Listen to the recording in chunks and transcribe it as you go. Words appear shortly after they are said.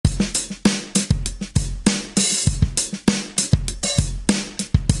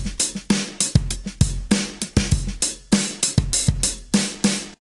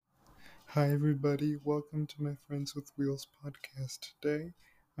Hi, everybody. Welcome to my Friends with Wheels podcast. Today,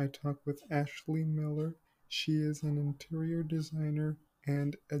 I talk with Ashley Miller. She is an interior designer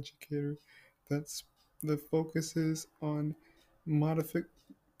and educator that's that focuses on modifi-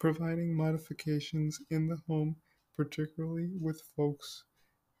 providing modifications in the home, particularly with folks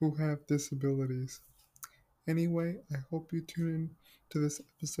who have disabilities. Anyway, I hope you tune in to this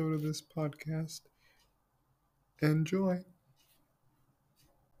episode of this podcast. Enjoy.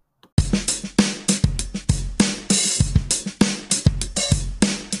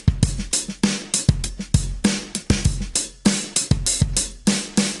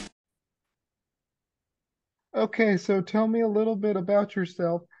 Okay, so tell me a little bit about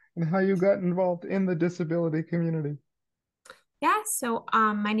yourself and how you got involved in the disability community.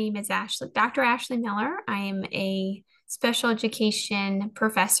 My name is Dr. Ashley Miller. I am a special education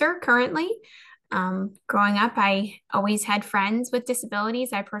professor currently. Growing up, I always had friends with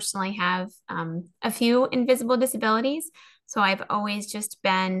disabilities. I personally have a few invisible disabilities, so I've always just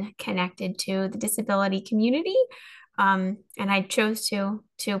been connected to the disability community. And I chose to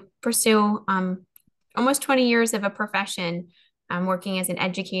pursue almost 20 years of a profession working as an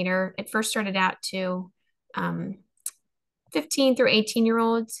educator. It first started out to um, 15 through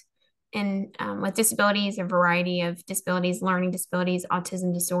 18-year-olds and with disabilities, a variety of disabilities, learning disabilities,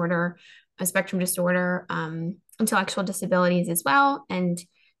 autism disorder, a spectrum disorder, intellectual disabilities as well. And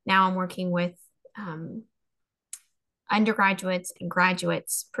now I'm working with um, undergraduates and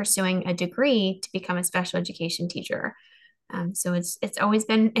graduates pursuing a degree to become a special education teacher. So it's always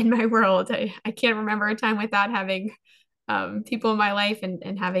been in my world. I can't remember a time without having people in my life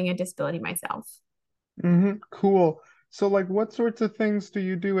and having a disability myself. Cool. So, like, what sorts of things do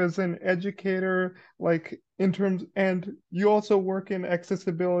you do as an educator, like, in terms, and you also work in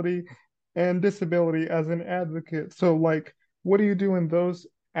accessibility and disability as an advocate. So, like, what do you do in those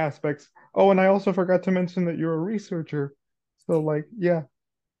aspects? Oh, and I also forgot to mention that you're a researcher. So, like, yeah.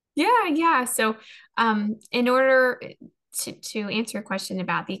 Yeah. In order to answer your question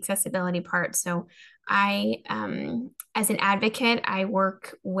about the accessibility part, as an advocate, I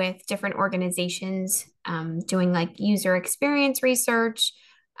work with different organizations doing like user experience research,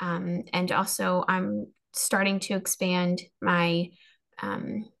 and also I'm starting to expand my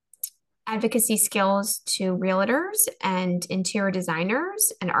um, advocacy skills to realtors and interior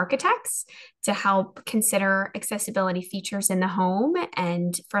designers and architects to help consider accessibility features in the home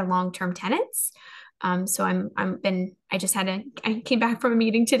and for long-term tenants. I came back from a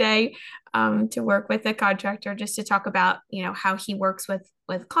meeting today to work with a contractor just to talk about, how he works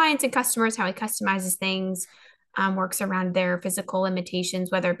with clients and customers, how he customizes things, works around their physical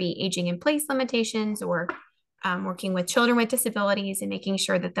limitations, whether it be aging in place limitations or working with children with disabilities and making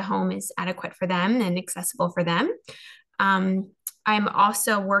sure that the home is adequate for them and accessible for them. Um, I'm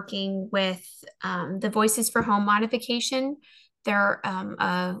also working with the Voices for Home Modification. They're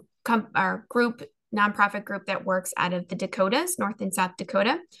a nonprofit group that works out of the Dakotas, North and South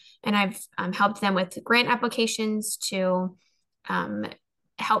Dakota. And I've helped them with grant applications to um,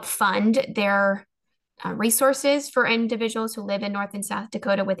 help fund their resources for individuals who live in North and South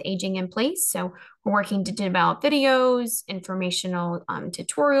Dakota with aging in place. So we're working to develop videos, informational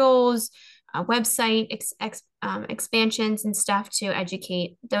tutorials, website expansions and stuff to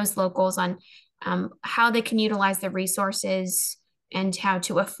educate those locals on how they can utilize the resources and how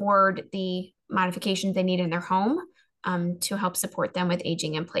to afford the modifications they need in their home to help support them with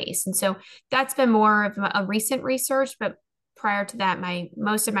aging in place. And so that's been more of a recent research, but prior to that, my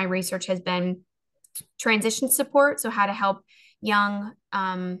most of my research has been transition support. So how to help young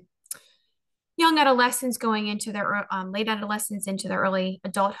young adolescents going into their late adolescence into their early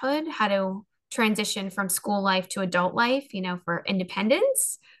adulthood, how to transition from school life to adult life, for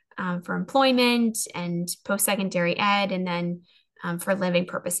independence, for employment and post-secondary ed, and then for living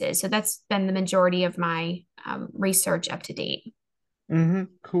purposes. So that's been the majority of my research up to date.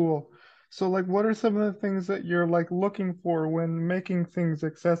 Cool. So, like, what are some of the things that you're like looking for when making things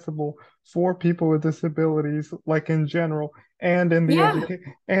accessible for people with disabilities, like in general, Yeah. and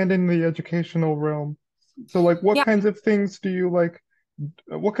in the educational realm? So, like, what Yeah. kinds of things do you like?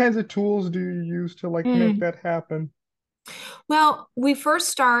 What kinds of tools do you use to like make Mm. that happen? Well, we first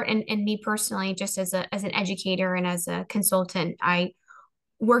start, and me personally, just as an educator and as a consultant, I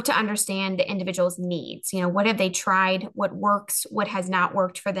work to understand the individual's needs. What have they tried? What works? What has not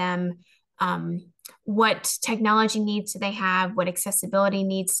worked for them? Um, what technology needs do they have? What accessibility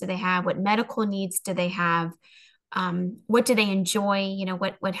needs do they have? What medical needs do they have? What do they enjoy?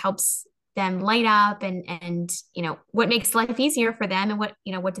 What helps them light up and what makes life easier for them and what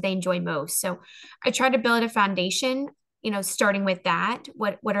do they enjoy most? So I try to build a foundation starting with that,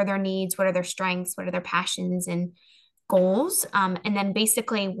 what are their needs, what are their strengths, what are their passions and goals, and then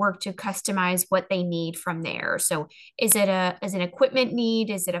basically work to customize what they need from there. So is an equipment need?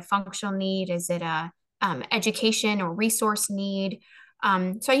 Is it a functional need? Is it a education or resource need?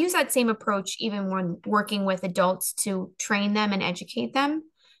 So I use that same approach even when working with adults to train them and educate them,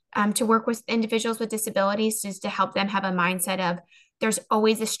 to work with individuals with disabilities, just to help them have a mindset of there's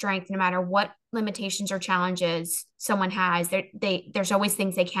always a strength no matter what limitations or challenges someone has. There's always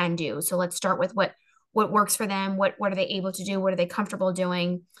things they can do. So let's start with what works for them, what are they able to do, what are they comfortable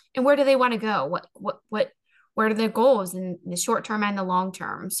doing, and where do they want to go, what are their goals in the short term and the long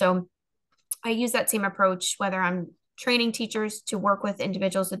term. So I use that same approach whether I'm training teachers to work with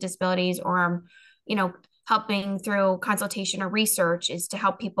individuals with disabilities, or I'm you know helping through consultation or research, is to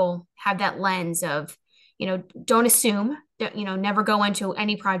help people have that lens of don't assume, never go into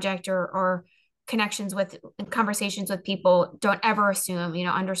any project or connections with conversations with people, don't ever assume,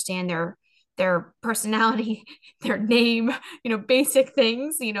 understand their personality, their name, basic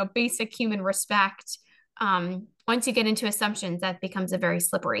things, basic human respect. Once you get into assumptions, that becomes a very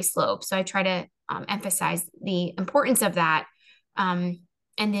slippery slope. So I try to emphasize the importance of that,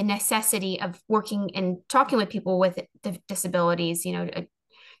 and the necessity of working and talking with people with disabilities,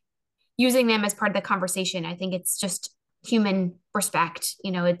 using them as part of the conversation. I think it's just human respect.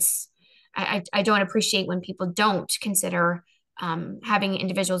 I don't appreciate when people don't consider having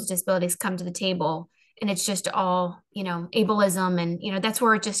individuals with disabilities come to the table, and it's just all ableism, and that's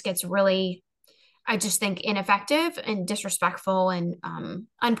where it just gets really, I just think, ineffective and disrespectful and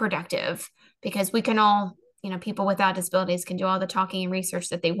unproductive, because we can all, people without disabilities can do all the talking and research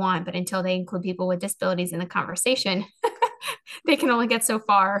that they want, but until they include people with disabilities in the conversation, they can only get so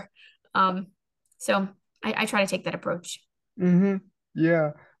far. Um, so I try to take that approach. Mm-hmm.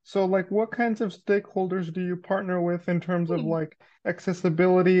 Yeah. So, like, what kinds of stakeholders do you partner with in terms of Hmm. like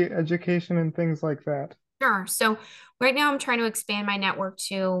accessibility, education, and things like that? Sure. So right now I'm trying to expand my network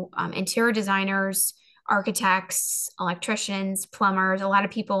to interior designers, architects, electricians, plumbers, a lot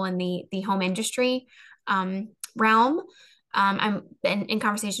of people in the home industry realm. I'm in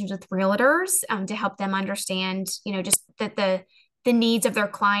conversations with realtors to help them understand, just that the needs of their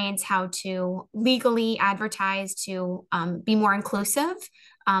clients, how to legally advertise to be more inclusive,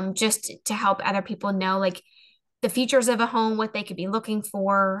 just to help other people know like the features of a home, what they could be looking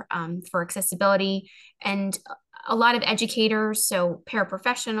for accessibility, and a lot of educators, so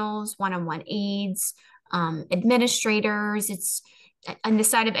paraprofessionals, one-on-one aides, administrators. It's on the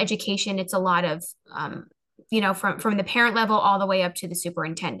side of education, it's a lot of from the parent level all the way up to the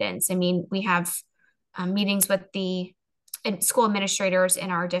superintendents. I mean, we have meetings with the school administrators in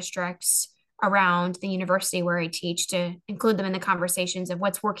our districts around the university where I teach, to include them in the conversations of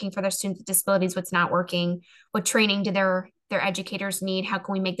what's working for their students with disabilities, what's not working, what training do their educators need, how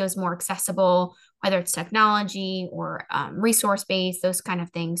can we make those more accessible, whether it's technology or resource based, those kind of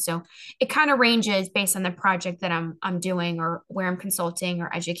things. So it kind of ranges based on the project that I'm doing or where I'm consulting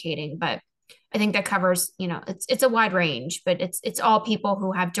or educating, but I think that covers, it's a wide range, but it's all people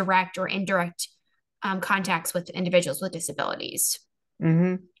who have direct or indirect contacts with individuals with disabilities.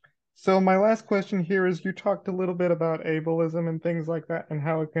 Mm-hmm. So my last question here is you talked a little bit about ableism and things like that and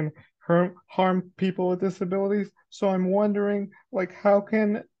how it can harm people with disabilities. So I'm wondering like how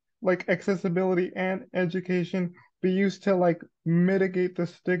can like accessibility and education be used to like mitigate the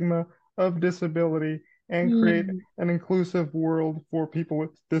stigma of disability and create Mm, an inclusive world for people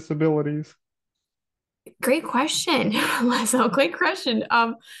with disabilities? great question, Lazo. Great question.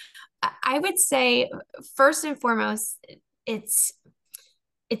 I would say first and foremost, it's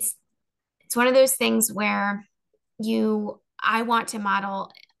it's it's one of those things where I want to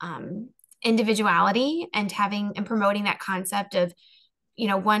model individuality and having and promoting that concept of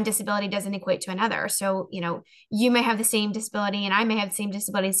one disability doesn't equate to another. So you may have the same disability and I may have the same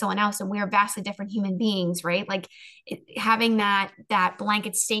disability as someone else, and we are vastly different human beings, right? Like having that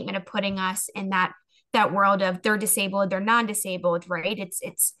blanket statement of putting us in that world of they're disabled, they're non-disabled, right?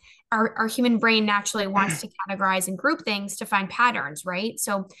 It's our human brain naturally wants to categorize and group things to find patterns, right?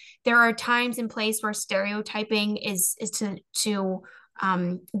 So there are times and place where stereotyping is to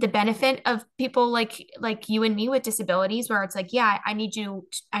the benefit of people like you and me with disabilities, where it's like, yeah,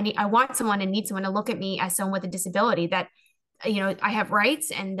 I want someone and need someone to look at me as someone with a disability, that I have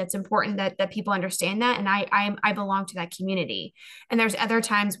rights, and that's important that people understand that, and I belong to that community. And there's other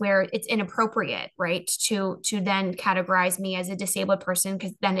times where it's inappropriate, right, to then categorize me as a disabled person,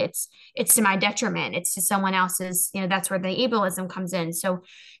 because then it's to my detriment, it's to someone else's, that's where the ableism comes in. So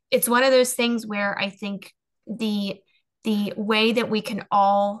it's one of those things where I think the way that we can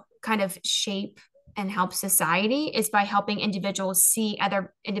all kind of shape and help society is by helping individuals see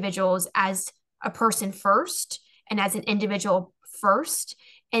other individuals as a person first and as an individual first,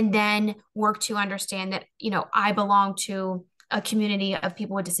 and then work to understand that, I belong to a community of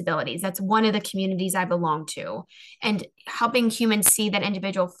people with disabilities. That's one of the communities I belong to. And helping humans see that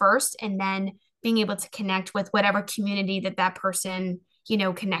individual first and then being able to connect with whatever community that that person,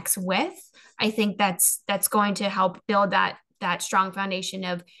 connects with. I think that's going to help build that strong foundation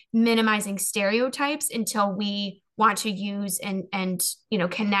of minimizing stereotypes until we want to use and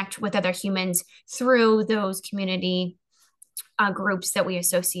connect with other humans through those community groups that we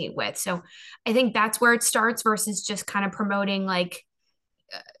associate with. So I think that's where it starts versus just kind of promoting like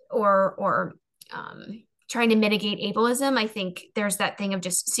or trying to mitigate ableism. I think there's that thing of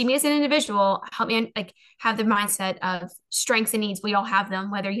just see me as an individual, help me like have the mindset of strengths and needs. We all have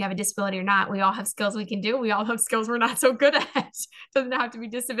them, whether you have a disability or not. We all have skills we can do. We all have skills we're not so good at. Doesn't have to be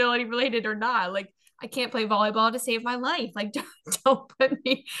disability related or not. Like I can't play volleyball to save my life. Like don't put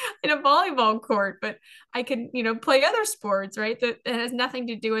me in a volleyball court, but I can, play other sports, right? That has nothing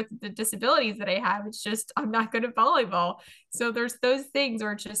to do with the disabilities that I have. It's just I'm not good at volleyball. So there's those things,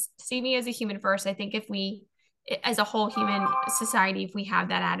 or just see me as a human first. I think if we, as a whole human society, if we have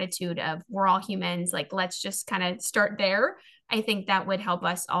that attitude of we're all humans, like let's just kind of start there, I think that would help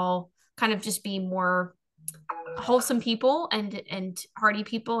us all kind of just be more wholesome people and hearty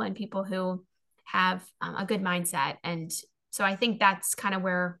people and people who have a good mindset. And so I think that's kind of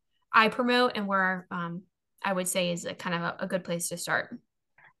where I promote and where I would say is a kind of a good place to start.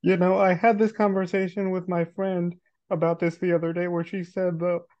 I had this conversation with my friend about this the other day where she said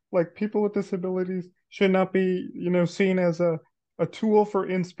that like people with disabilities should not be, seen as a tool for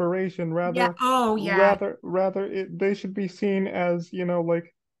inspiration. Yeah. Rather, Oh, yeah. they should be seen as,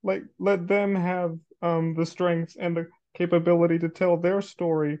 like let them have the strengths and the capability to tell their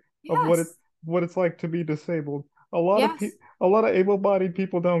story of Yes. what it's like to be disabled. Yes. A lot of able-bodied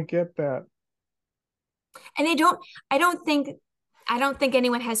people don't get that. And I don't think I don't think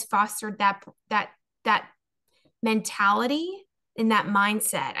anyone has fostered that mentality and that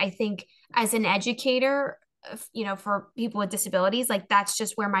mindset. I think as an educator, for people with disabilities, like that's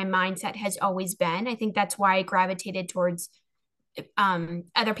just where my mindset has always been. I think that's why I gravitated towards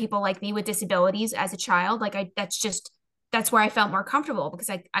other people like me with disabilities as a child. Like that's where I felt more comfortable because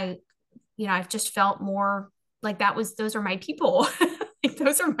I've just felt more like those are my people. Like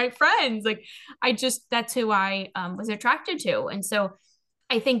those are my friends. Like that's who I was attracted to. And so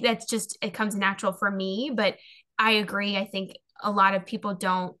I think that's just it comes natural for me, but I agree. I think a lot of people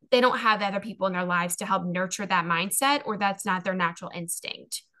they don't have other people in their lives to help nurture that mindset, or that's not their natural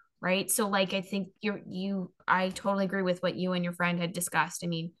instinct. Right. So like I think I totally agree with what you and your friend had discussed. I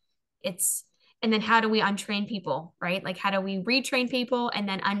mean, it's and then how do we untrain people, right? Like how do we retrain people and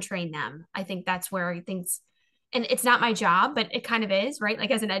then untrain them? I think that's where things and it's not my job, but it kind of is, right?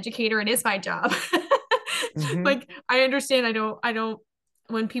 Like as an educator, it is my job. Hmm. Like I understand I don't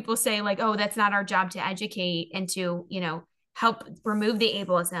when people say like, oh, that's not our job to educate and to, help remove the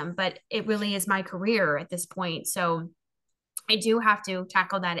ableism, but it really is my career at this point. So I do have to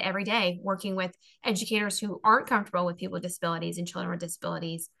tackle that every day, working with educators who aren't comfortable with people with disabilities and children with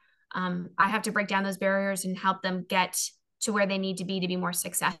disabilities. I have to break down those barriers and help them get to where they need to be more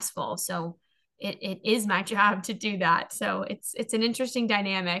successful. So it is my job to do that. So it's an interesting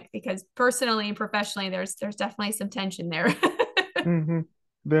dynamic because personally and professionally, there's definitely some tension there. Hmm.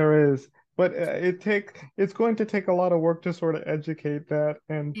 There is, but it's going to take a lot of work to sort of educate that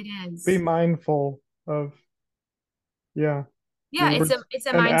and It be is. mindful of, yeah, your Yeah, words it's a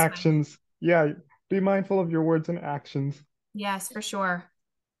and mind switch. actions. Yeah, be mindful of your words and actions. Yes, for sure.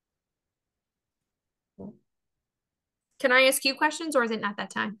 Can I ask you questions or is it not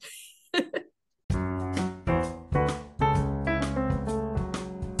that time?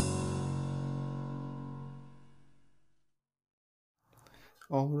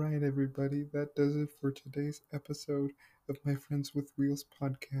 All right, everybody, that does it for today's episode of My Friends with Wheels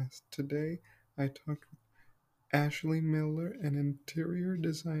podcast. Today, I talked with Ashley Miller, an interior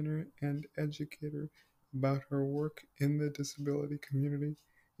designer and educator, about her work in the disability community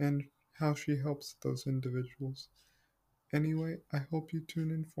and how she helps those individuals. Anyway, I hope you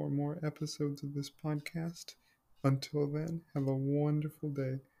tune in for more episodes of this podcast. Until then, have a wonderful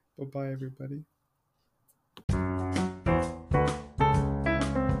day. Bye bye, everybody.